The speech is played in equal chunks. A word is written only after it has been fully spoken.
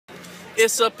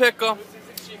It's a pickle.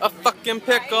 A fucking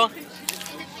pickle.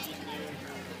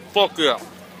 Fuck yeah.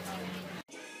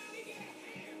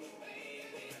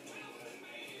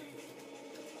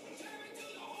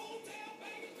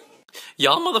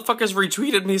 Y'all motherfuckers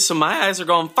retweeted me, so my eyes are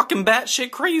going fucking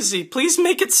batshit crazy. Please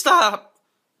make it stop.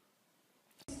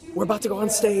 We're about to go on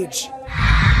stage.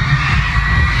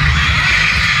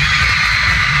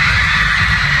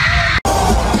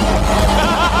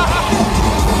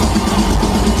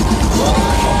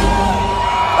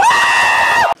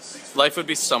 Life would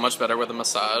be so much better with a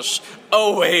massage.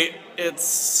 Oh wait, it's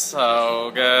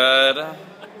so good.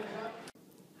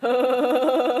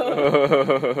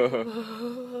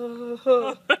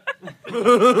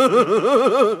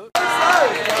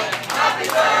 Happy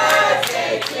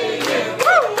birthday to you.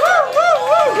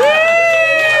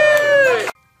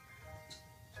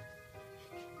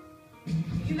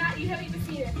 You haven't even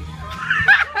seen it.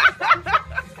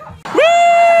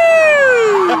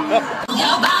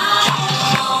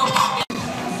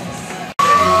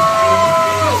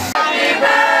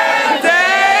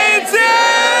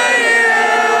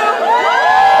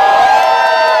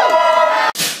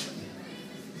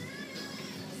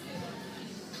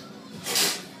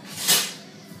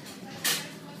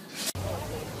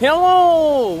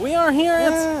 Hello! We are here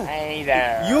at Hey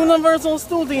there. Universal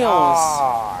Studios.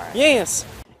 Oh. Yes.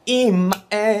 Eat my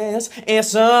ass and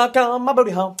suck on my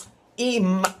booty hole. Eat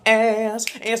my ass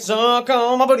and suck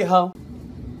on my booty hole.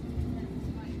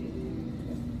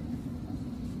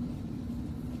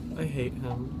 I hate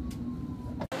him.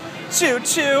 Choo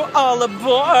choo, all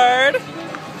aboard!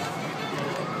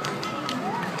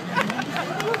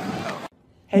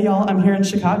 Hey y'all, I'm here in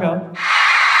Chicago.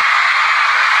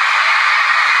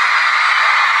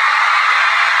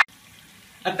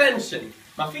 Attention,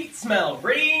 my feet smell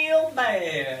real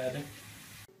bad.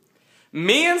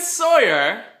 Me and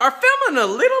Sawyer are filming a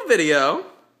little video.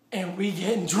 And we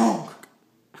getting drunk.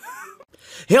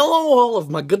 Hello all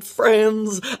of my good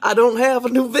friends. I don't have a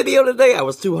new video today. I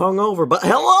was too hungover, but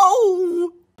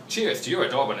hello! Cheers to your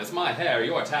adorableness, my hair,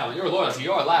 your talent, your loyalty,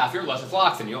 your laugh, your luscious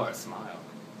locks, and your smile.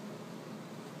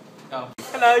 Oh.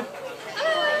 Hello.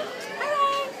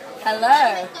 Hello.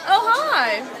 Hello. Oh,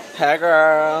 hi. Hey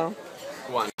girl.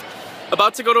 One.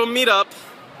 About to go to a meetup.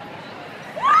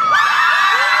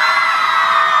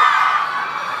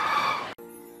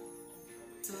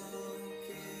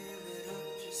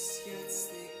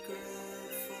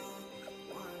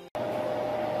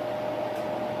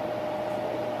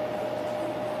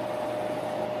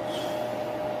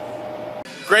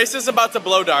 Grace is about to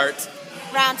blow dart.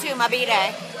 Round 2, my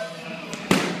B-day.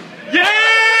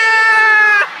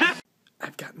 Yeah!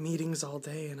 I've got meetings all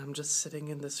day and I'm just sitting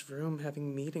in this room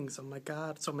having meetings. Oh my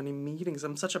god, so many meetings.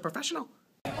 I'm such a professional.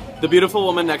 The beautiful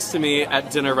woman next to me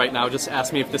at dinner right now just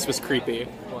asked me if this was creepy.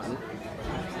 One.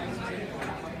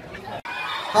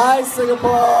 Hi,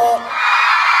 Singapore!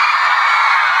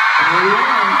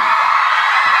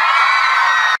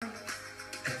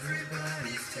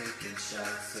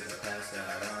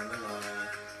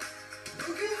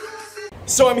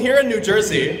 So I'm here in New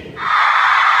Jersey.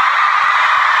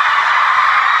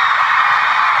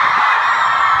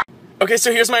 Okay,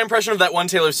 so here's my impression of that one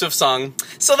Taylor Swift song.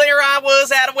 So there I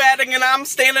was at a wedding and I'm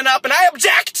standing up and I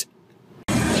object!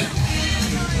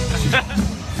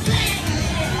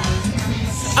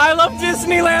 I love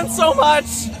Disneyland so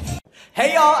much!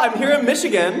 Hey y'all, I'm here in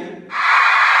Michigan.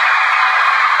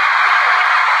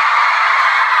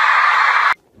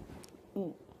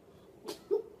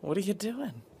 What are you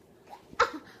doing?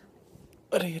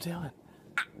 What are you doing?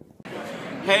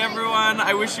 Hey everyone,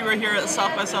 I wish you were here at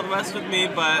South by Southwest with me,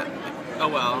 but oh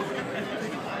well.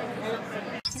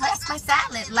 Where's my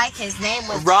salad? Like his name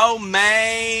was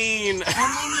Romaine! And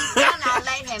when he's done, I'll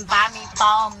let him buy me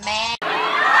ball, man.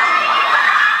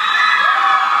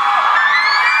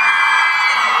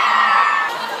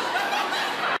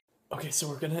 Okay, so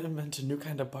we're gonna invent a new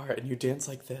kind of bar and you dance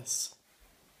like this.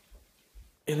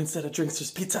 And instead of drinks,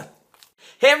 there's pizza.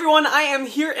 Hey everyone, I am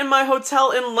here in my hotel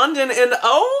in London and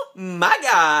oh my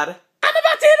god, I'm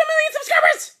about to hit 1 million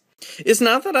subscribers! It's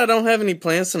not that I don't have any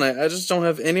plans tonight, I just don't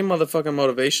have any motherfucking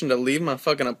motivation to leave my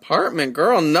fucking apartment,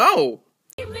 girl, no!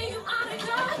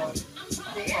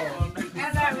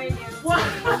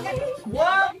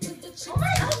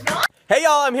 Hey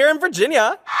y'all, I'm here in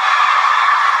Virginia.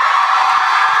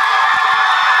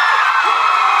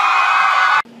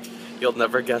 You'll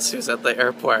never guess who's at the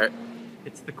airport.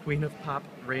 It's the Queen of Pop,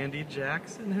 Randy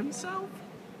Jackson himself.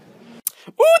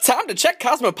 Ooh, time to check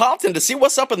Cosmopolitan to see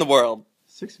what's up in the world.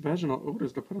 6 vaginal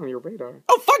odors to put on your radar.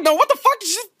 Oh fuck no, what the fuck did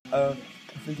you— I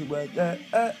think it was, I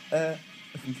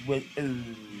think it was,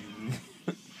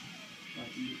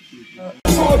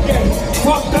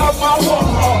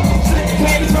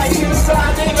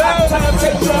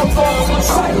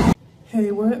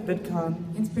 Hey, we're at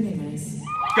VidCon. It's pretty nice.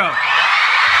 Go.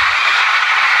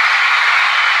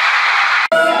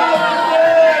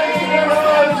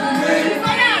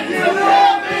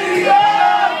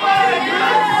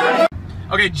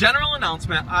 Okay, general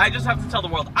announcement. I just have to tell the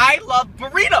world, I love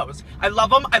burritos. I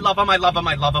love them, I love them, I love them,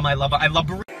 I love them, I love them, I love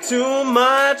burritos. Too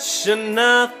much and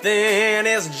nothing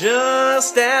is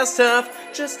just as tough,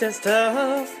 just as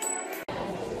tough.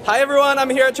 Hi everyone, I'm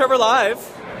here at Trevor Live.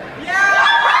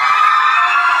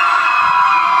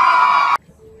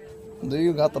 Do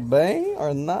you got the bang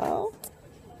or no?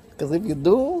 Because if you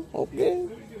do, okay.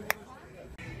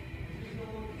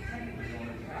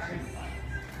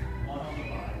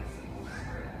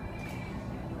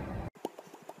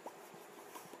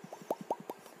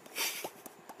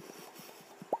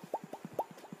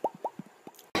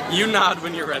 You nod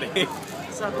when you're ready.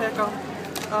 It's a pickle,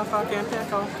 a fucking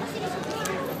pickle.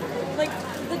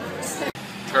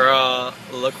 Girl,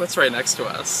 look what's right next to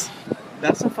us.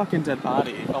 That's a fucking dead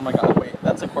body. Oh my god, wait,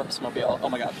 that's a corpse mobile. Oh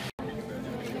my god.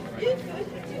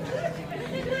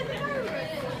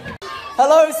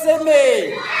 Hello,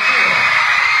 Sydney!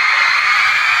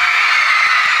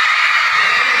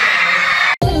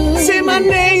 Say my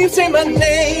name,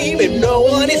 if no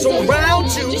one is around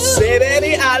you. Say,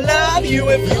 baby, I love you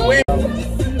if you ain't.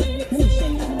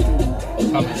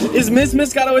 Is Miss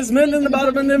Moscato is men in the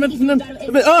bottom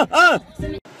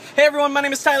Hey everyone, my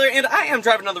name is Tyler, and I am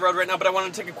driving down the road right now, but I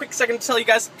wanted to take a quick second to tell you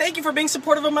guys, thank you for being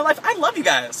supportive of my life. I love you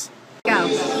guys. Go.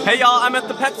 Hey y'all, I'm at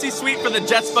the Pepsi Suite for the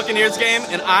Jets Buccaneers game,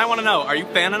 and I want to know, are you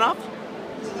fan enough?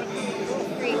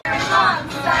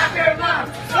 Soccer mom,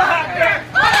 soccer.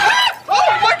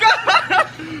 Oh my god!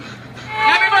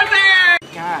 Happy birthday!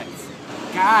 Guys!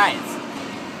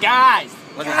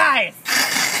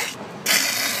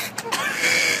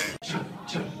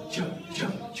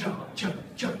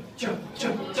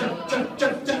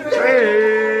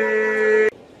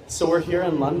 So we're here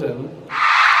in London.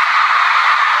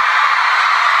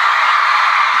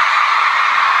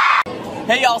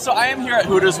 Hey y'all, so I am here at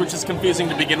Hooters, which is confusing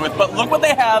to begin with, but look what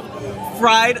they have.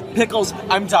 Fried pickles.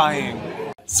 I'm dying.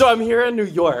 So I'm here in New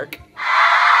York.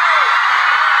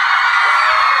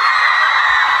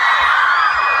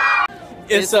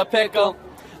 It's a pickle,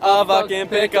 a fucking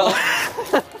pickle.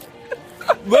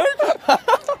 What?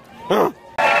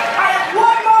 I have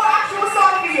one more actual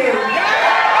song for you.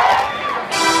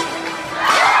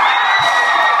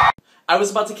 I was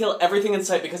about to kill everything in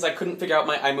sight because I couldn't figure out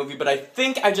my iMovie, but I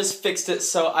think I just fixed it,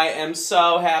 so I am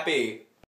so happy.